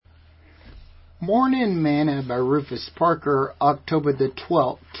Morning Manna by Rufus Parker, October the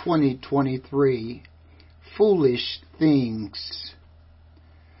 12th, 2023. Foolish Things.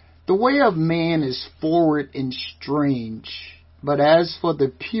 The way of man is forward and strange, but as for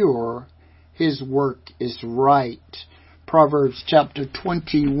the pure, his work is right. Proverbs chapter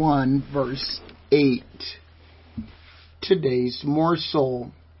 21, verse 8. Today's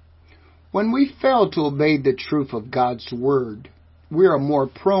morsel. When we fail to obey the truth of God's word, we are more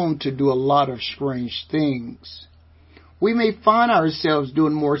prone to do a lot of strange things. We may find ourselves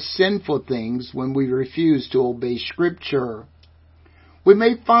doing more sinful things when we refuse to obey Scripture. We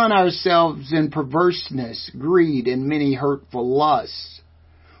may find ourselves in perverseness, greed, and many hurtful lusts.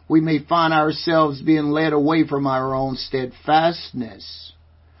 We may find ourselves being led away from our own steadfastness.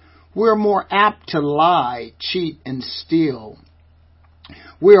 We are more apt to lie, cheat, and steal.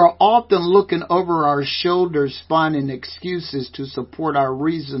 We are often looking over our shoulders, finding excuses to support our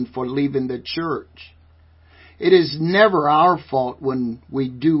reason for leaving the church. It is never our fault when we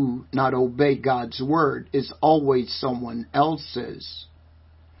do not obey God's word. It's always someone else's.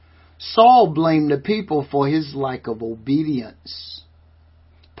 Saul blamed the people for his lack of obedience.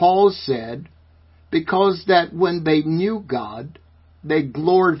 Paul said, because that when they knew God, they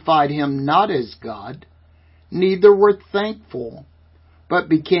glorified him not as God, neither were thankful, but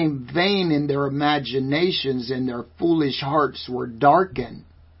became vain in their imaginations, and their foolish hearts were darkened.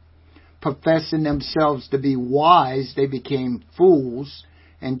 Professing themselves to be wise, they became fools,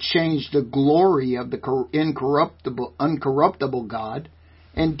 and changed the glory of the uncorruptible God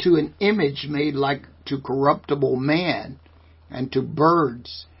into an image made like to corruptible man, and to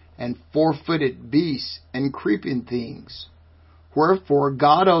birds, and four-footed beasts, and creeping things. Wherefore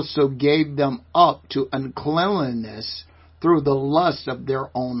God also gave them up to uncleanliness through the lust of their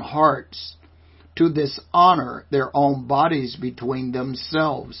own hearts, to dishonor their own bodies between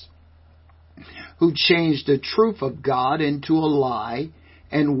themselves, who changed the truth of God into a lie,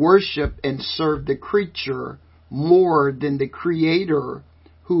 and worship and serve the creature more than the Creator,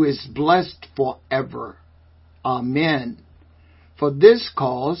 who is blessed forever. Amen. For this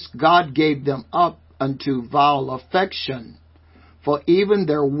cause God gave them up unto vile affection, for even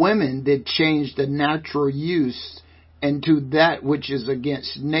their women did change the natural use and to that which is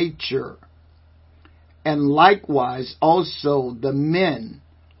against nature. And likewise also the men,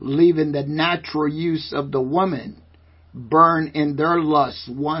 leaving the natural use of the woman, burn in their lusts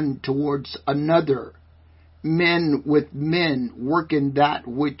one towards another, men with men, working that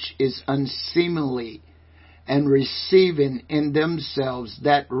which is unseemly, and receiving in themselves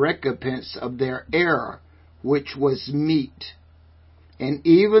that recompense of their error, which was meet. And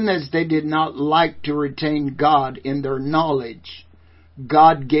even as they did not like to retain God in their knowledge,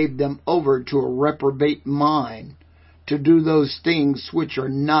 God gave them over to a reprobate mind, to do those things which are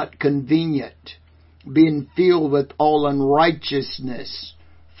not convenient, being filled with all unrighteousness,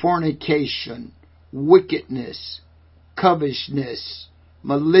 fornication, wickedness, covetousness,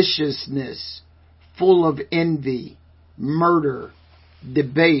 maliciousness, full of envy, murder,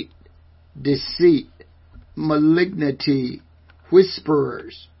 debate, deceit, malignity,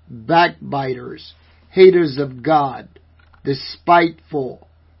 whisperers, backbiters, haters of God, despiteful,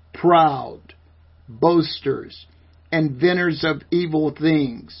 proud, boasters, inventors of evil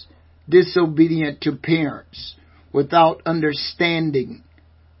things, disobedient to parents, without understanding,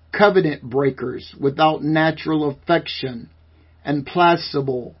 covenant breakers, without natural affection,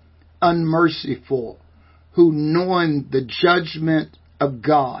 implacable, unmerciful, who knowing the judgment of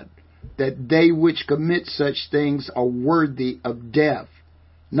God, that they which commit such things are worthy of death,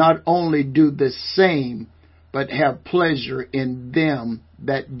 not only do the same, but have pleasure in them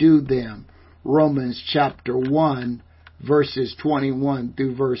that do them. Romans chapter 1, verses 21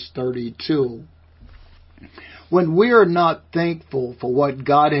 through verse 32. When we are not thankful for what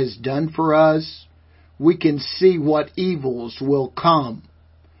God has done for us, we can see what evils will come.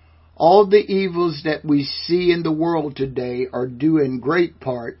 All the evils that we see in the world today are due in great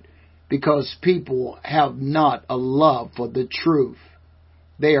part because people have not a love for the truth.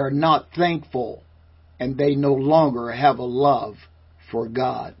 They are not thankful, and they no longer have a love for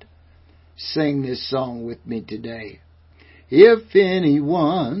God. Sing this song with me today. If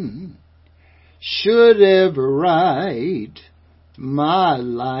anyone should ever write my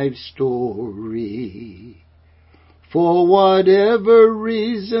life story, for whatever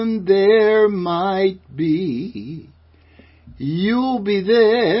reason there might be, you'll be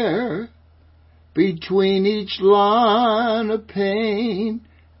there between each line of pain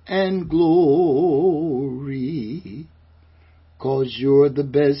and glory, 'cause you're the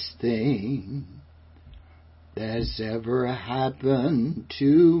best thing that's ever happened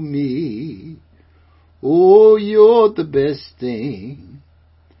to me. Oh, you're the best thing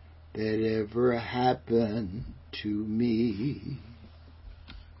that ever happened to me.